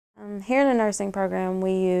Here in the nursing program,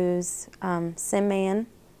 we use SimMan.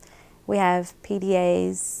 We have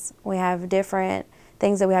PDAs. We have different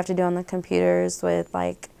things that we have to do on the computers with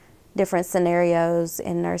like different scenarios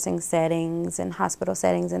in nursing settings and hospital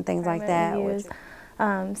settings and things like that. We use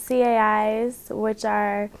CAIs, which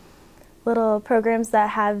are little programs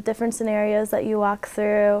that have different scenarios that you walk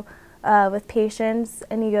through with patients,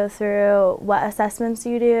 and you go through what assessments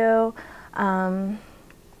you do,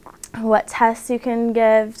 what tests you can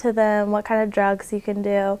give to them, what kind of drugs you can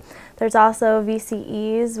do. There's also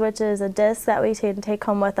VCEs, which is a disc that we can take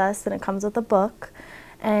home with us, and it comes with a book.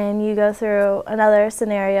 And you go through another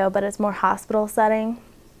scenario, but it's more hospital setting.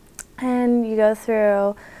 And you go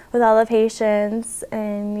through with all the patients,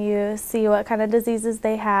 and you see what kind of diseases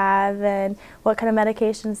they have and what kind of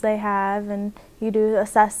medications they have, and you do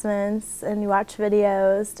assessments and you watch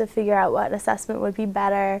videos to figure out what assessment would be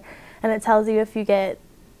better, and it tells you if you get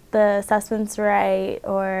the assessments right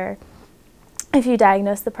or if you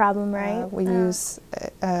diagnose the problem right. We use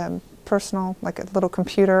personal, like a little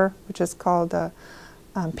computer, which is called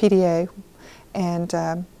PDA,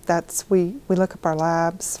 and we look up our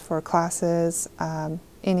labs for classes,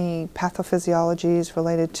 any pathophysiologies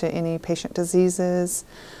related to any patient diseases.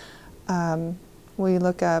 We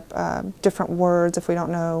look up different words. If we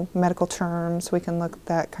don't know medical terms, we can look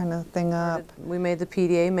that kind of thing up. We made the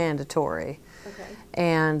PDA mandatory, Okay.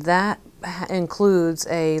 and that includes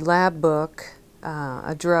a lab book,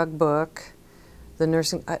 a drug book, the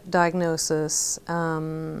nursing diagnosis,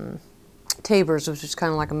 Tabor's, which is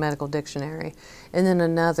kind of like a medical dictionary, and then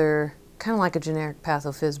another kind of like a generic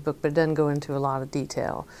pathophys book, but it doesn't go into a lot of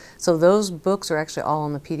detail. So those books are actually all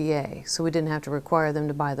on the PDA, so we didn't have to require them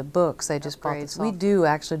to buy the books. They just bought the software. We do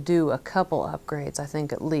actually do a couple upgrades, I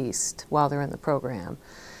think, at least, while they're in the program.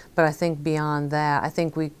 But I think beyond that, I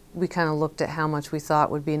think we kind of looked at how much we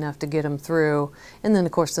thought would be enough to get them through, and then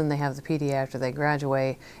of course then they have the PDA after they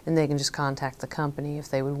graduate, and they can just contact the company if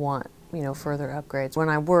they would want, you know, further upgrades. When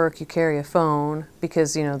I work, you carry a phone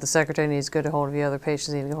because, you know, the secretary needs to get a hold of you, other patients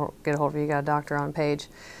need to get a hold of you, you got a doctor on page.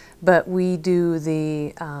 But we do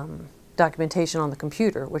the documentation on the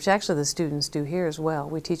computer, which actually the students do here as well.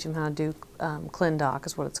 We teach them how to do ClinDoc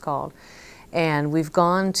is what it's called. And we've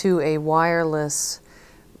gone to a wireless,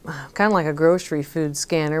 kind of like a grocery food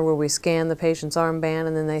scanner, where we scan the patient's armband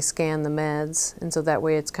and then they scan the meds, and so that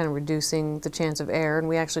way it's kind of reducing the chance of error, and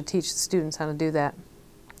we actually teach the students how to do that.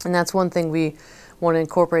 And that's one thing we want to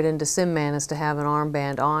incorporate into SimMan, is to have an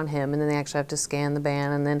armband on him, and then they actually have to scan the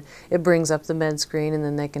band, and then it brings up the med screen, and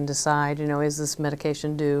then they can decide, you know, is this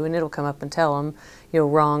medication due, and it'll come up and tell them, you know,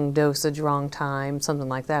 wrong dosage, wrong time, something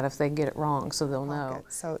like that if they get it wrong, so they'll know.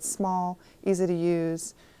 So it's small, easy to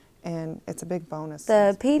use, and it's a big bonus.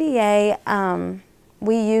 The PDA,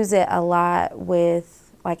 we use it a lot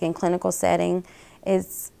with, like in clinical setting.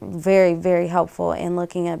 It's very, very helpful in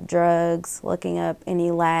looking up drugs, looking up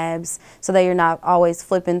any labs, so that you're not always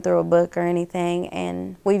flipping through a book or anything.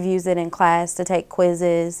 And we've used it in class to take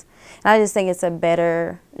quizzes. And I just think it's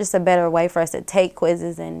just a better way for us to take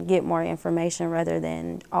quizzes and get more information rather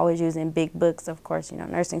than always using big books. Of course, you know,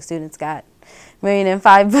 nursing students got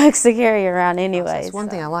 1,005 books to carry around anyway. One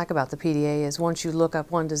thing I like about the PDA is once you look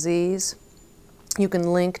up one disease, you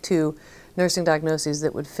can link to nursing diagnoses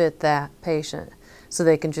that would fit that patient. So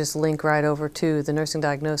they can just link right over to the nursing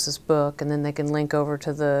diagnosis book, and then they can link over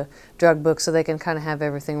to the drug book, so they can kind of have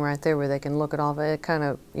everything right there where they can look at all of it. It kind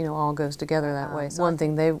of, you know, all goes together that way. So one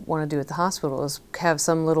thing they want to do at the hospital is have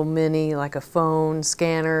some little mini, like a phone,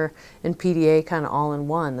 scanner, and PDA kind of all in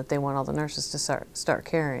one that they want all the nurses to start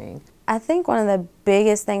carrying. I think one of the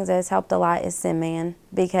biggest things that has helped a lot is SimMan,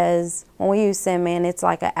 because when we use SimMan, it's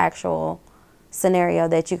like an actual scenario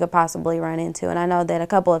that you could possibly run into. And I know that a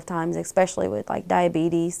couple of times, especially with like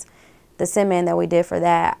diabetes, the SimMan that we did for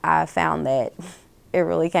that, I found that it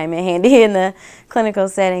really came in handy in the clinical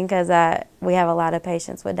setting, because we have a lot of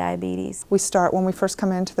patients with diabetes. When we first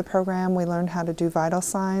come into the program, we learn how to do vital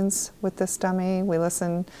signs with this dummy. We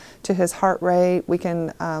listen to his heart rate. We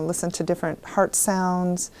can listen to different heart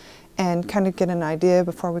sounds and kind of get an idea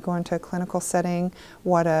before we go into a clinical setting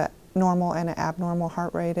what a normal and an abnormal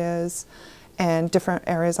heart rate is, and different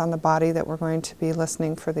areas on the body that we're going to be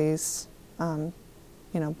listening for these, you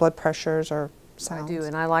know, blood pressures or sounds. I do,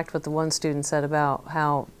 and I liked what the one student said about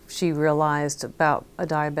how she realized about a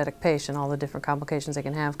diabetic patient, all the different complications they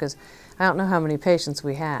can have, because I don't know how many patients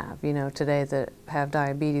we have, you know, today that have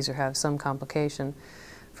diabetes or have some complication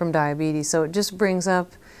from diabetes. So it just brings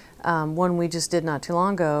up One we just did not too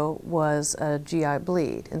long ago was a GI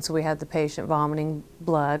bleed, and so we had the patient vomiting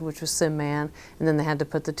blood, which was SimMan, and then they had to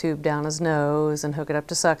put the tube down his nose and hook it up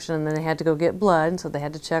to suction, and then they had to go get blood, and so they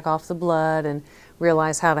had to check off the blood and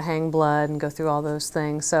realize how to hang blood and go through all those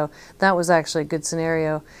things. So that was actually a good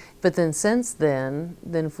scenario. But then since then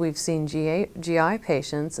if we've seen GI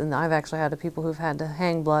patients, and I've actually had people who've had to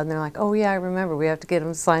hang blood, and they're like, oh yeah, I remember, we have to get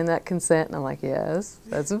them to sign that consent, and I'm like, yes,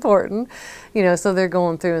 that's important. You know, so they're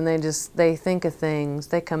going through and they think of things,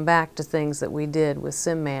 they come back to things that we did with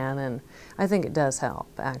SimMan, and I think it does help,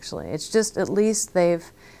 actually. It's just at least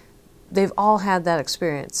they've all had that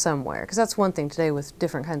experience somewhere, because that's one thing today with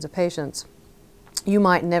different kinds of patients. You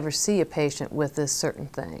might never see a patient with this certain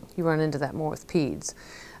thing. You run into that more with peds.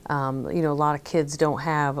 You know, a lot of kids don't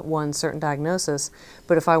have one certain diagnosis,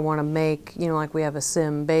 but if I want to make, you know, like we have a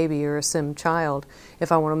Sim baby or a Sim child,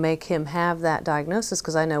 if I want to make him have that diagnosis,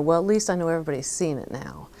 because I know, well, at least I know everybody's seen it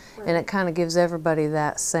now. Right. And it kind of gives everybody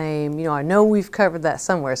that same, you know, I know we've covered that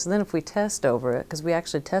somewhere, so then if we test over it, because we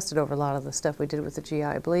actually tested over a lot of the stuff we did with the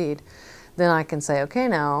GI bleed, then I can say, okay,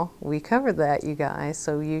 now we covered that, you guys,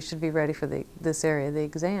 so you should be ready for this area of the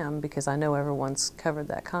exam, because I know everyone's covered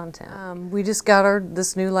that content. We just got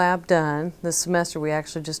this new lab done. This semester we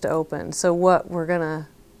actually just opened. So what we're going to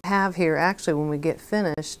have here, actually, when we get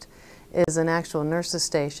finished, is an actual nurse's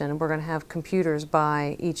station, and we're going to have computers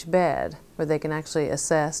by each bed where they can actually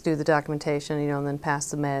assess, do the documentation, you know, and then pass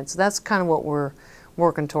the meds. So that's kind of what we're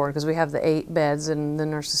working toward, because we have the 8 beds and the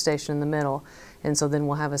nurse's station in the middle. And so then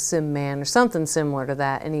we'll have a SimMan or something similar to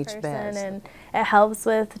that in each bed. And it helps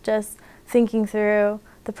with just thinking through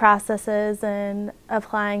the processes and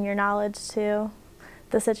applying your knowledge to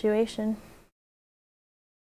the situation.